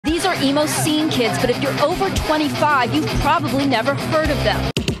are emo scene kids, but if you're over 25, you've probably never heard of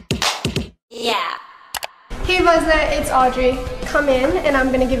them. Yeah. Hey Buzznet, it's Audrey. Come in and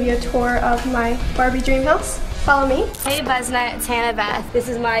I'm gonna give you a tour of my Barbie dream house. Follow me. Hey Buzznet, it's Hanna Beth. This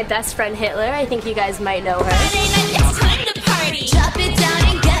is my best friend Hitler. I think you guys might know her. It's time to party. Drop it down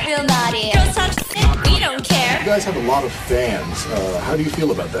and get real naughty. Girls talk shit, we don't care. You guys have a lot of fans. How do you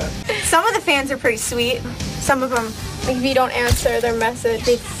feel about that? Some of the fans are pretty sweet. Some of them, like, if you don't answer their message,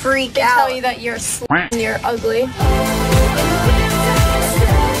 they freak out. They tell you that you're a slut and you're ugly.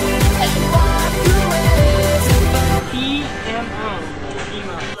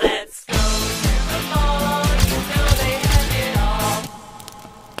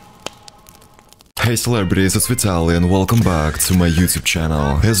 Hey celebrities, it's Vitaly and welcome back to my YouTube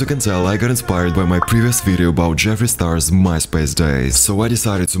channel. As you can tell, I got inspired by my previous video about Jeffree Star's MySpace days, so I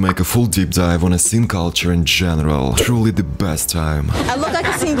decided to make a full deep dive on a scene culture in general. Truly the best time. I look like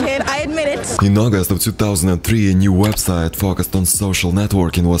a scene kid, I admit it. In August of 2003, a new website focused on social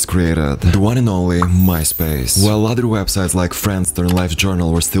networking was created, the one and only MySpace. While other websites like Friendster and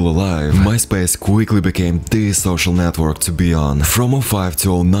LiveJournal were still alive, MySpace quickly became the social network to be on. From 2005 to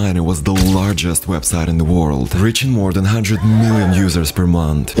 2009, it was the largest website in the world, reaching more than 100 million users per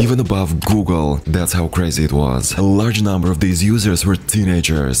month, even above Google. That's how crazy it was. A large number of these users were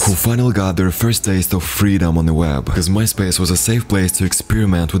teenagers who finally got their first taste of freedom on the web, because MySpace was a safe place to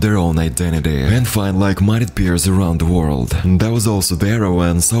experiment with their own identity and find like-minded peers around the world. And that was also the era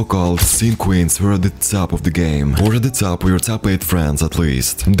when so-called scene queens were at the top of the game, or at the top with your top 8 friends at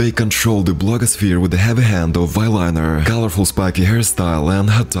least. They controlled the blogosphere with the heavy hand of eyeliner, colorful spiky hairstyle and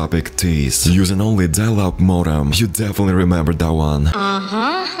hot topic teas, using only dial-up modem. You definitely remember that one.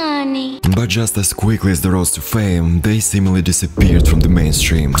 Honey. But just as quickly as they rose to fame, they seemingly disappeared from the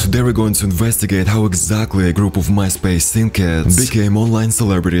mainstream. Today we're going to investigate how exactly a group of MySpace scene kids became online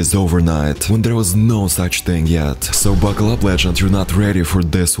celebrities overnight, when there was no such thing yet. So buckle up, legend, you're not ready for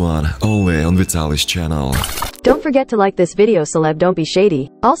this one, only on Vitaly's channel. Don't forget to like this video, celeb, don't be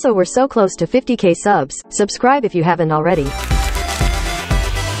shady. Also, we're so close to 50k subs. Subscribe if you haven't already.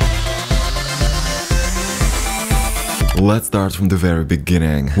 Let's start from the very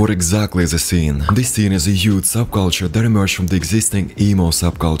beginning. What exactly is a scene? The scene is a huge subculture that emerged from the existing emo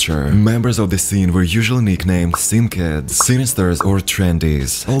subculture. Members of the scene were usually nicknamed scene kids, scenesters or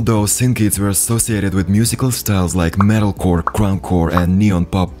trendies. Although scene kids were associated with musical styles like metalcore, grindcore and neon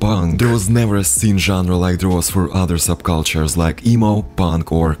pop punk, there was never a scene genre like there was for other subcultures like emo,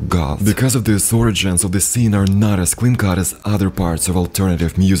 punk or goth. Because of this, origins of the scene are not as clean-cut as other parts of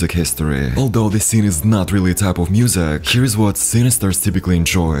alternative music history. Although the scene is not really a type of music, here's what scenesters typically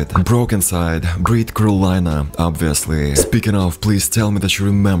enjoyed. Broken Side, Brit Carolina, obviously. Speaking of, please tell me that you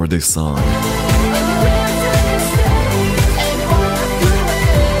remember this song.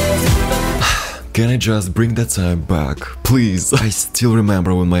 Can I just bring that time back? Please. I still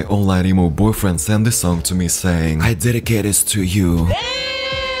remember when my online emo boyfriend sent this song to me saying, "I dedicate this to you."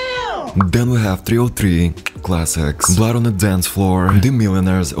 Then we have 303, classics, Blood on the Dance Floor, The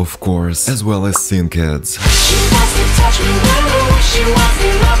Millionaires of course, as well as Scene Kids. She wants to touch me, woo. She wants to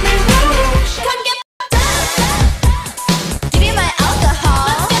love me, woo. Come get give me my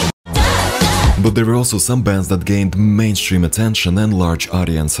alcohol. But there were also some bands that gained mainstream attention and large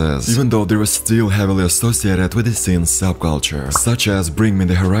audiences, even though they were still heavily associated with the scene subculture, such as Bring Me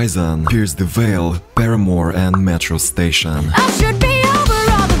the Horizon, Pierce the Veil, Paramore and Metro Station. I should be over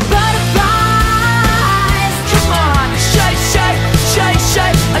all the butterflies. Come on, shake, shake, shake,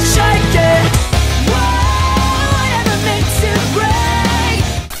 shake, shake it. Whatever makes it break.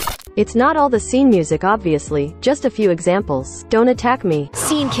 It's not all the scene music, obviously, just a few examples. Don't Attack Me.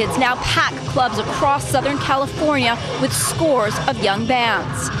 Scene kids now pack clubs across Southern California with scores of young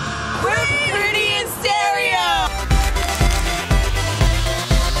bands. We're pretty in stereo.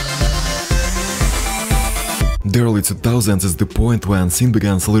 The early 2000s is the point when scene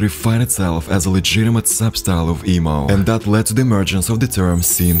began solidifying itself as a legitimate substyle of emo, and that led to the emergence of the term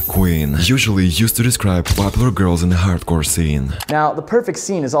scene queen, usually used to describe popular girls in the hardcore scene. Now, the perfect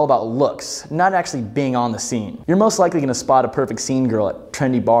scene is all about looks, not actually being on the scene. You're most likely going to spot a perfect scene girl at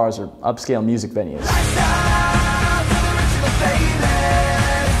trendy bars or upscale music venues.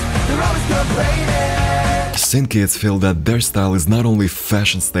 Scene kids feel that their style is not only a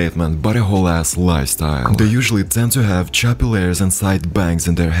fashion statement, but a whole-ass lifestyle. They usually tend to have choppy layers and side bangs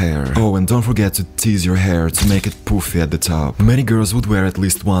in their hair. Oh, and don't forget to tease your hair to make it poofy at the top. Many girls would wear at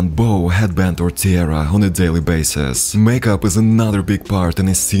least one bow, headband or tiara on a daily basis. Makeup is another big part in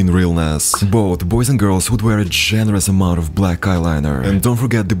a scene realness. Both boys and girls would wear a generous amount of black eyeliner. And don't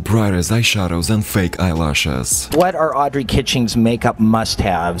forget the brightest eyeshadows and fake eyelashes. What are Audrey Kitching's makeup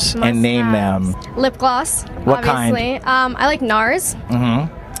must-haves? And name them. Lip gloss. What obviously. I like NARS.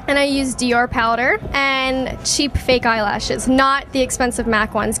 And I use Dior powder and cheap fake eyelashes, not the expensive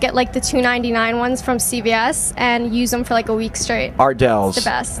MAC ones. Get like the $2.99 ones from CVS and use them for like a week straight. Ardell's. It's the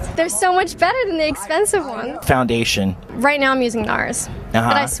best. They're so much better than the expensive ones. Foundation. Right now I'm using NARS,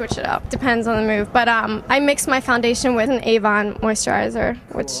 but I switch it up. Depends on the move. But I mix my foundation with an Avon moisturizer,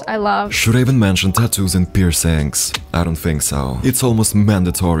 which I love. Should I even mention tattoos and piercings? I don't think so. It's almost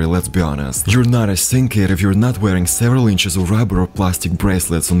mandatory, let's be honest. You're not a scene kid if you're not wearing several inches of rubber or plastic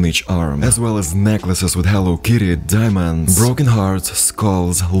bracelets on each arm, as well as necklaces with Hello Kitty, diamonds, broken hearts,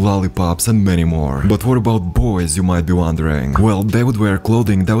 skulls, lollipops and many more. But what about boys, you might be wondering? Well, they would wear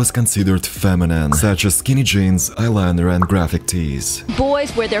clothing that was considered feminine, such as skinny jeans, eyeliner and graphic tees.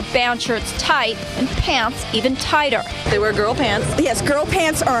 Boys wear their band shirts tight and pants even tighter. They wear girl pants. Yes, girl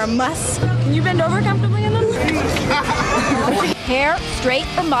pants are a must. Can you bend over comfortably in them? Hair, straight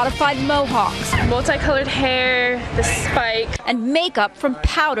or modified mohawks. Multicolored hair, the spike. And makeup from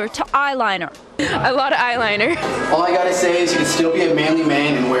powder to eyeliner. A lot of eyeliner. All I gotta say is you can still be a manly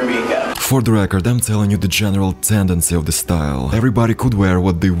man and wear makeup. For the record, I'm telling you the general tendency of the style. Everybody could wear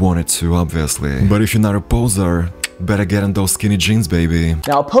what they wanted to, obviously. But if you're not a poser, better get in those skinny jeans, baby.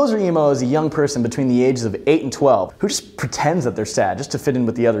 Now, a poser emo is a young person between the ages of 8 and 12 who just pretends that they're sad just to fit in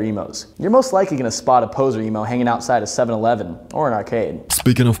with the other emos. You're most likely going to spot a poser emo hanging outside a 7-Eleven or an arcade.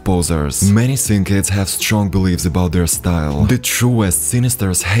 Speaking of posers, many scene kids have strong beliefs about their style. The truest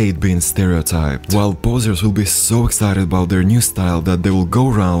cinesters hate being stereotyped, while posers will be so excited about their new style that they will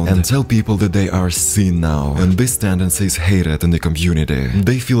go around and tell people that they are seen now. And this tendency is hated in the community.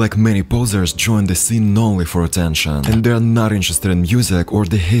 They feel like many posers join the scene only for attention, and they are not interested in music or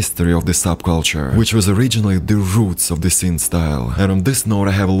the history of the subculture, which was originally the roots of the scene style. And on this note,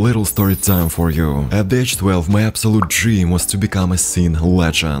 I have a little story time for you. At the age 12, my absolute dream was to become a scene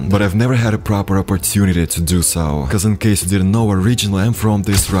legend, but I've never had a proper opportunity to do so, cause in case you didn't know, originally I'm from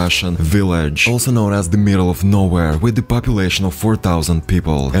this Russian village, also known as the middle of nowhere, with the population of 4,000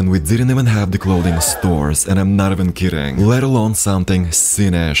 people, and we didn't even have the clothing stores, and I'm not even kidding, let alone something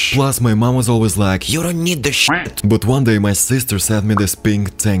scene-ish. Plus my mom was always like, you don't need the shit. But one day my sister sent me this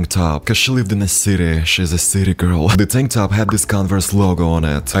pink tank top, cause she lived in a city, she's a city girl. The tank top had this Converse logo on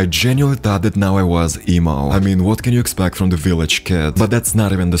it. I genuinely thought that now I was emo. I mean, what can you expect from the village kid? But that's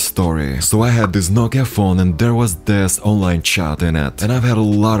not even the story. So I had this Nokia phone and there was this online chat in it. And I've had a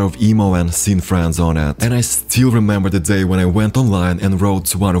lot of emo and scene friends on it. And I still remember the day when I went online and wrote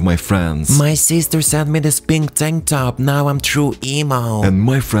to one of my friends, my sister sent me this pink tank top, now I'm true emo. And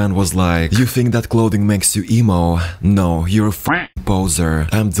my friend was like, you think that clothing makes you emo? No, you're a poser.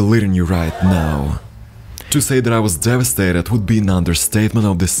 I'm deleting you right now. To say that I was devastated would be an understatement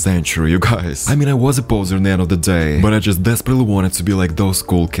of the century, you guys. I mean, I was a poser in the end of the day, but I just desperately wanted to be like those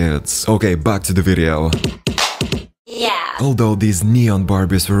cool kids. Okay, back to the video. Yeah. Although these neon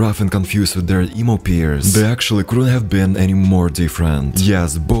Barbies were often confused with their emo peers, they actually couldn't have been any more different.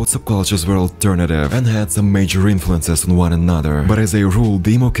 Yes, both subcultures were alternative and had some major influences on one another, but as a rule,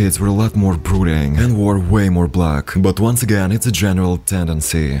 the emo kids were a lot more brooding and wore way more black. But once again, it's a general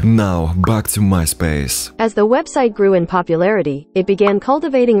tendency. Now, back to MySpace. As the website grew in popularity, it began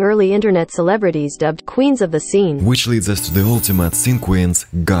cultivating early internet celebrities dubbed Queens of the Scene. Which leads us to the ultimate Scene Queens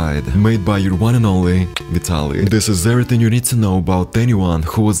guide, made by your one and only Vitaly. This is everything you need to know about anyone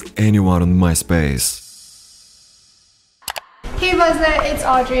who was anyone on MySpace. Hey Vitaly, it's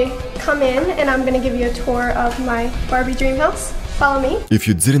Audrey. Come in and I'm gonna give you a tour of my Barbie dream house. Follow me. If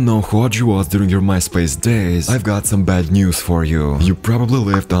you didn't know who Audrey was during your MySpace days, I've got some bad news for you. You probably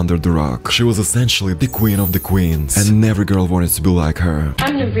lived under the rock. She was essentially the queen of the queens, and every girl wanted to be like her.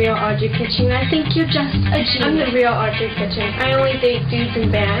 I'm the real Audrey Kitching. I think you're just a genius. I'm the real Audrey Kitching. I only date dudes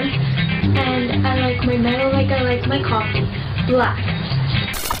in bands, and I like my metal like I like my coffee, black.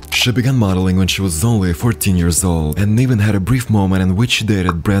 She began modeling when she was only 14 years old, and even had a brief moment in which she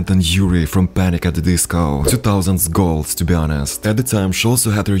dated Brandon Urie from Panic at the Disco. 2000s gold, to be honest. At the time, she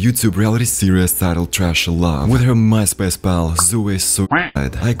also had her YouTube reality series titled Trashy Love, with her MySpace pal, Zoe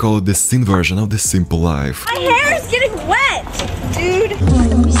Suicide. I call it the scene version of The Simple Life. My hair is getting wet, dude.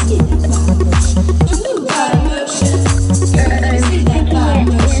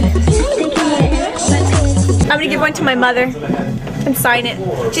 one to my mother and sign it.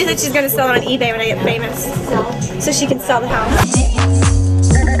 She said she's going to sell it on eBay when I get famous, so she can sell the house.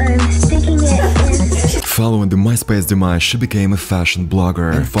 Following the MySpace demise, she became a fashion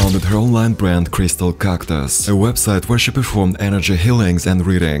blogger and founded her online brand Crystal Cactus, a website where she performed energy healings and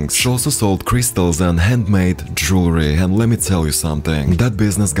readings. She also sold crystals and handmade jewelry, and let me tell you something, that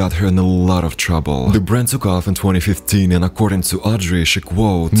business got her in a lot of trouble. The brand took off in 2015, and according to Audrey, she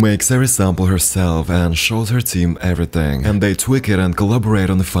quote, makes every sample herself and shows her team everything, and they tweak it and collaborate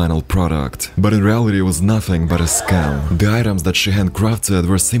on the final product. But in reality it was nothing but a scam. The items that she handcrafted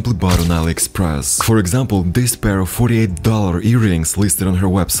were simply bought on AliExpress. For example, this pair of $48 earrings listed on her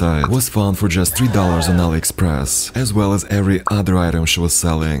website was found for just $3 on AliExpress, as well as every other item she was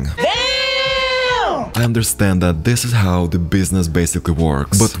selling. I understand that this is how the business basically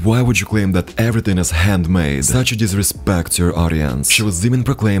works, but why would you claim that everything is handmade? Such a disrespect to your audience. She was even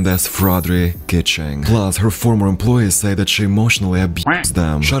proclaimed as Audrey Kitching. Plus, her former employees say that she emotionally abused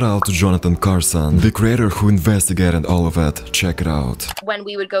them. Shout out to Jonathan Carson, the creator who investigated all of it. Check it out. When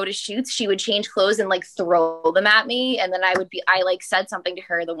we would go to shoots, she would change clothes and like throw them at me, and then I like said something to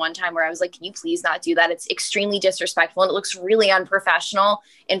her the one time where I was like, can you please not do that? It's extremely disrespectful and it looks really unprofessional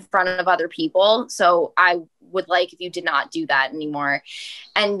in front of other people. So I would like if you did not do that anymore.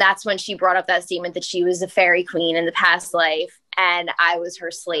 And that's when she brought up that statement that she was a fairy queen in the past life and I was her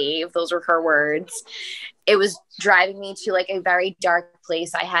slave. Those were her words. It was driving me to like a very dark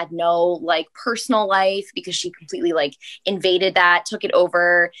place. I had no like personal life because she completely like invaded that, took it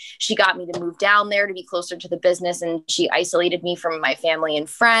over. She got me to move down there to be closer to the business, and she isolated me from my family and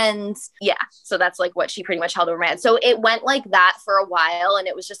friends. Yeah. So that's like what she pretty much held over my head. So it went like that for a while, and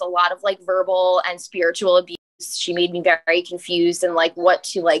it was just a lot of like verbal and spiritual abuse. She made me very confused and like what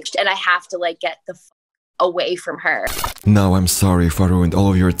to like, and I have to like get the away from her. Now I'm sorry if I ruined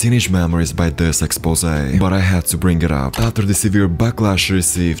all of your teenage memories by this expose, but I had to bring it up. After the severe backlash she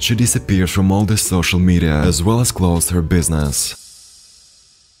received, she disappeared from all the social media as well as closed her business.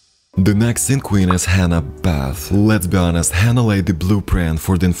 The next scene queen is Hanna Beth. Let's be honest, Hanna laid the blueprint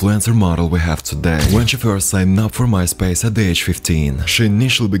for the influencer model we have today. When she first signed up for MySpace at the age 15, she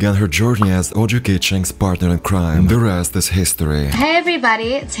initially began her journey as Audrey Kitching's partner in crime. The rest is history. Hey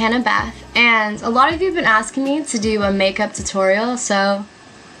everybody, it's Hanna Beth, and a lot of you have been asking me to do a makeup tutorial, so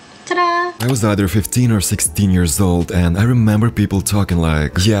ta-da! I was either 15 or 16 years old, and I remember people talking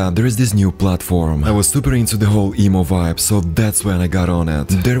like, yeah, there is this new platform. I was super into the whole emo vibe, so that's when I got on it.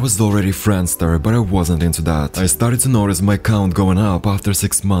 There was already Friendster, but I wasn't into that. I started to notice my count going up after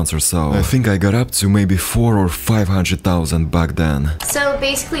 6 months or so. I think I got up to maybe 400,000 or 500,000 back then. So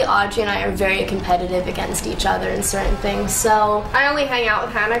basically Audrey and I are very competitive against each other in certain things, so I only hang out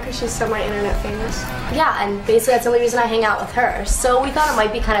with Hanna because she's so my internet famous. Yeah, and basically that's the only reason I hang out with her. So we thought it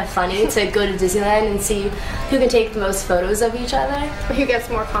might be kind of funny to go to Disneyland and see who can take the most photos of each other. Or who gets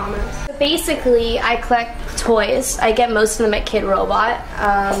more comments. Basically, I collect toys. I get most of them at Kid Robot.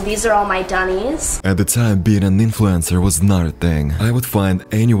 These are all my dunnies. At the time, being an influencer was not a thing. I would find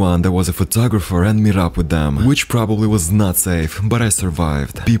anyone that was a photographer and meet up with them, which probably was not safe, but I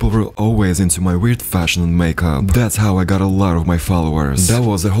survived. People were always into my weird fashion and makeup. That's how I got a lot of my followers. That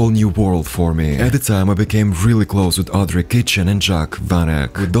was a whole new world for me. At the time, I became really close with Audrey Kitching and Jack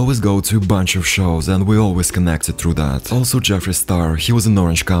Vanek. We'd always go to a bunch of shows and we always connected through that. Also Jeffree Star, he was in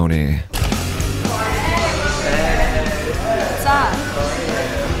Orange County. What's up?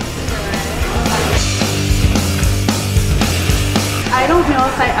 I don't know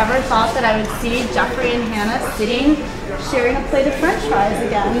if I ever thought that I would see Jeffree and Hanna sitting, sharing a plate of french fries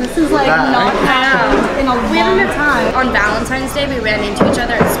again. This is like not happened in a long time. On Valentine's Day, we ran into each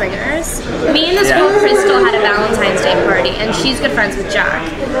other at Swingers. Me and this girl, Crystal, had a Valentine's Day party, and she's good friends with Jack.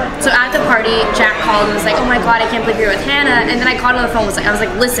 So at the party, Jack called and was like, oh my god, I can't believe you're with Hanna. And then I called her on the phone, I was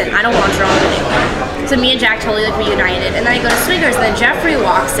like, listen, I don't want you on anymore. So me and Jack totally like reunited. And then I go to Swingers, and then Jeffree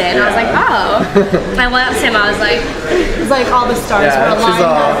walks in, and I was like, oh. I went up to him, I was like, it's like all the stars were aligned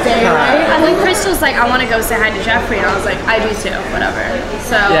that day, right? And then Crystal's like, I want to go say hi to Jeffree, and I was like, I do too, whatever.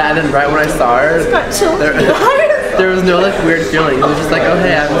 So yeah, and then right when I saw her, there was no like weird feeling. It was just like, oh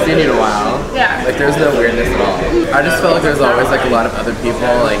hey, I haven't seen you in a while. Yeah. Like there's no weirdness at all. I just felt like there's always like a lot of other people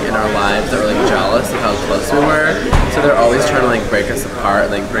like in our lives that were like jealous of how close we were. So they're always trying to like break us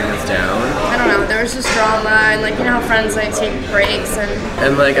apart, like bring us down. I don't know, there was just drama, and like you know how friends like take breaks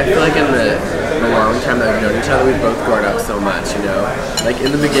and like I feel like in the long time that we've known each other, we've both grown up so much, you know? Like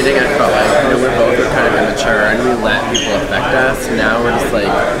in the beginning I felt like, you know, we both were kind of immature and we let people affect us. Now we're just like,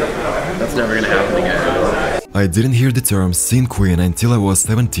 that's never gonna happen again. I didn't hear the term scene queen until I was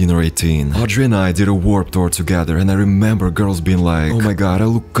 17 or 18. Audrey and I did a Warped Tour together, and I remember girls being like, "Oh my god, I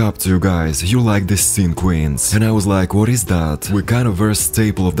look up to you guys, you're like the scene queens." And I was like, what is that? We kind of were a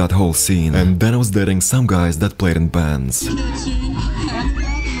staple of that whole scene. And then I was dating some guys that played in bands.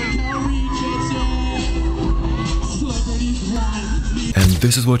 And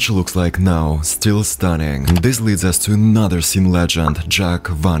this is what she looks like now, still stunning. This leads us to another scene legend, Jack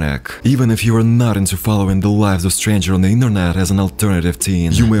Vanek. Even if you are not into following the lives of strangers on the internet as an alternative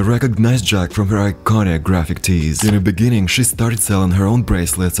teen, you may recognize Jack from her iconic graphic tees. In the beginning, she started selling her own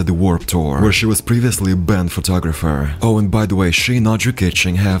bracelets at the Warped Tour, where she was previously a band photographer. Oh, and by the way, she and Audrey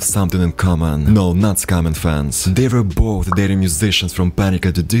Kitching have something in common. No, not Scamming fans. They were both dating musicians from Panic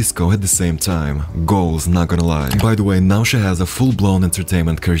at the Disco at the same time. Goals, not gonna lie. By the way, now she has a full-blown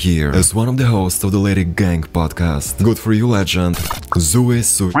entertainment career as one of the hosts of the Lady Gang podcast. Good for you, legend. Zoe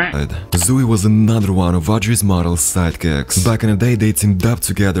Suicide. Zoe was another one of Audrey's model sidekicks. Back in the day, they teamed up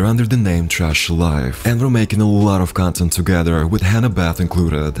together under the name Trash Life, and were making a lot of content together, with Hanna Beth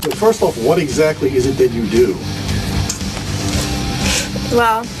included. First off, what exactly is it that you do?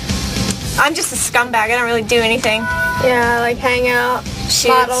 Well, I'm just a scumbag. I don't really do anything. Yeah, like hang out,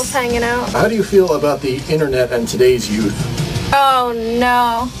 models hanging out. How do you feel about the internet and today's youth? Oh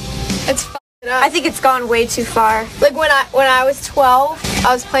no, it's f***ed up. I think it's gone way too far. Like when I was 12,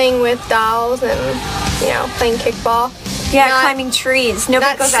 I was playing with dolls and, you know, playing kickball. Yeah, climbing trees.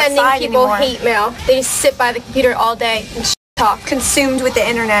 Nobody goes outside anymore. Not sending people hate mail. They just sit by the computer all day and talk. Consumed with the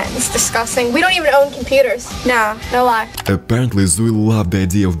internet. It's disgusting. We don't even own computers. No lie. Apparently, Zoe loved the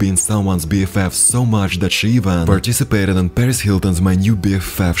idea of being someone's BFF so much that she even participated in Paris Hilton's My New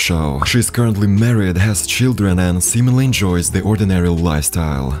BFF show. She's currently married, has children, and seemingly enjoys the ordinary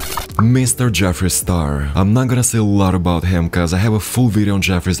lifestyle. Mr. Jeffree Star. I'm not gonna say a lot about him cause I have a full video on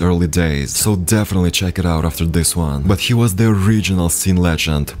Jeffree's early days, so definitely check it out after this one. But he was the original scene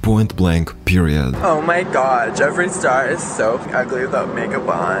legend, point blank, period. Oh my god, Jeffree Star is so ugly without makeup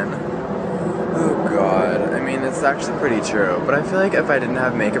on. Oh god, I mean it's actually pretty true, but I feel like if I didn't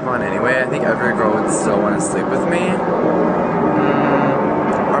have makeup on anyway, I think every girl would still want to sleep with me.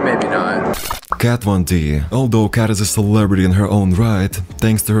 Or maybe not. Kat Von D. Although Kat is a celebrity in her own right,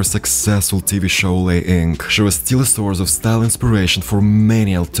 thanks to her successful TV show Lay Inc., she was still a source of style inspiration for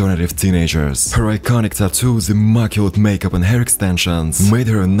many alternative teenagers. Her iconic tattoos, immaculate makeup and hair extensions made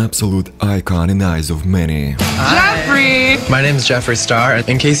her an absolute icon in the eyes of many. Jeffree! My name is Jeffree Star.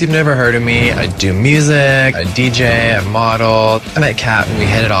 In case you've never heard of me, I do music, I DJ, I model. I met Kat and we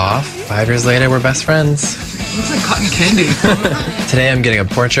hit it off. 5 years later, we're best friends. Looks like cotton candy. Today I'm getting a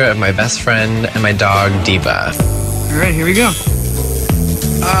portrait of my best friend and my dog, Diva. Alright, here we go.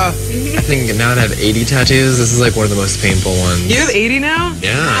 I think now that I have 80 tattoos, this is like one of the most painful ones. You have 80 now?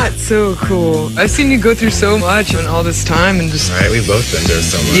 Yeah. That's so cool. I've seen you go through so much in all this time and just... Right, we've both been through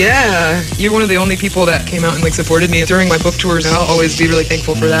so much. Yeah. You're one of the only people that came out and like supported me during my book tours. I'll always be really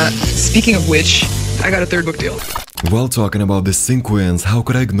thankful for that. Speaking of which, I got a 3rd book deal. While talking about the scene queens, how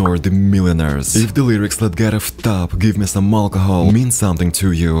could I ignore the Millionaires? If the lyrics "Let's get off top, give me some alcohol" mean something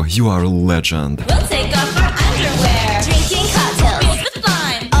to you, you are a legend. We'll take off our underwear, drinking cocktails with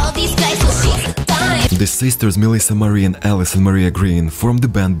fun. All these guys will see the time. The sisters Melissa Marie and Allison Maria Green formed the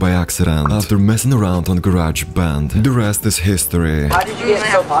band by accident after messing around on GarageBand. The rest is history. How did you get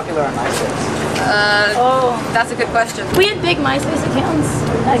so popular on MySpace? That's a good question. We had big MySpace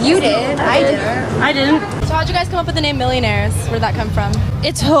accounts. You did. I didn't. So how'd you guys come up with the name Millionaires? Where'd that come from?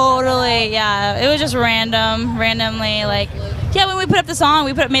 It totally, yeah. It was just randomly, like, yeah, when we put up the song,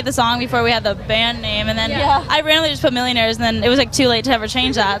 made the song before we had the band name, and then I randomly just put Millionaires, and then it was like too late to ever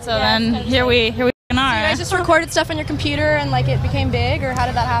change that. So then here we are. So you guys just recorded stuff on your computer and like it became big, or how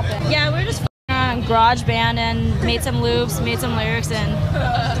did that happen? Yeah, we were just on GarageBand and made some loops, made some lyrics, and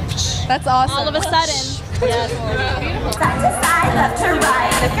that's awesome. All of a sudden, yes. Side to side, left to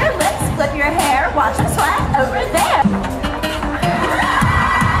right. Flip your lips, flip your hair, watch them sweat over there.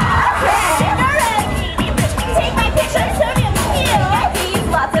 Take my picture, so you feel like these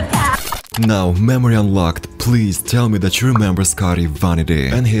lots of cash. Now, memory unlocked, please tell me that you remember Scotty Vanity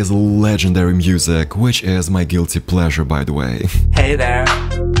and his legendary music, which is my guilty pleasure, by the way. Hey there,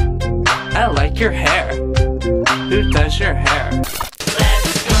 I like your hair. Who does your hair?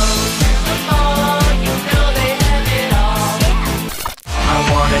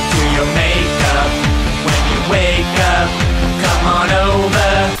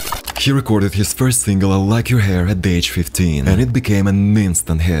 He recorded his first single I Like Your Hair at age 15, and it became an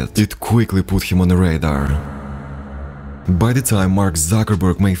instant hit. It quickly put him on the radar. By the time Mark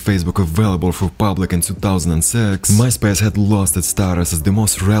Zuckerberg made Facebook available for public in 2006, MySpace had lost its status as the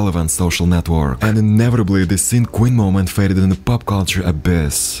most relevant social network, and inevitably the scene queen moment faded in the pop culture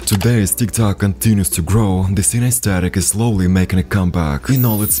abyss. Today, as TikTok continues to grow, the scene aesthetic is slowly making a comeback in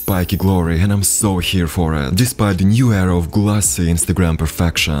all its spiky glory, and I'm so here for it. Despite the new era of glossy Instagram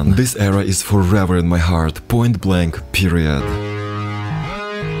perfection, this era is forever in my heart, point blank, period.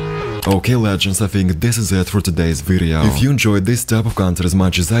 Okay legends, I think this is it for today's video. If you enjoyed this type of content as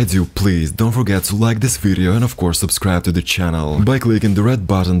much as I do, please don't forget to like this video and of course subscribe to the channel by clicking the red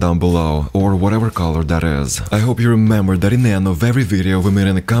button down below, or whatever color that is. I hope you remember that in the end of every video we meet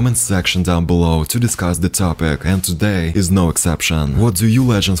in the comment section down below to discuss the topic, and today is no exception. What do you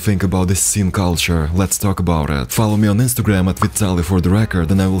legends think about this scene culture? Let's talk about it. Follow me on Instagram at Vitaly for the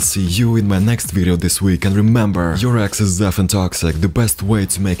record, and I will see you in my next video this week. And remember, your ex is effing toxic. The best way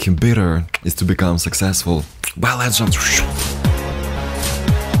to make him bitter is to become successful. Bye legends!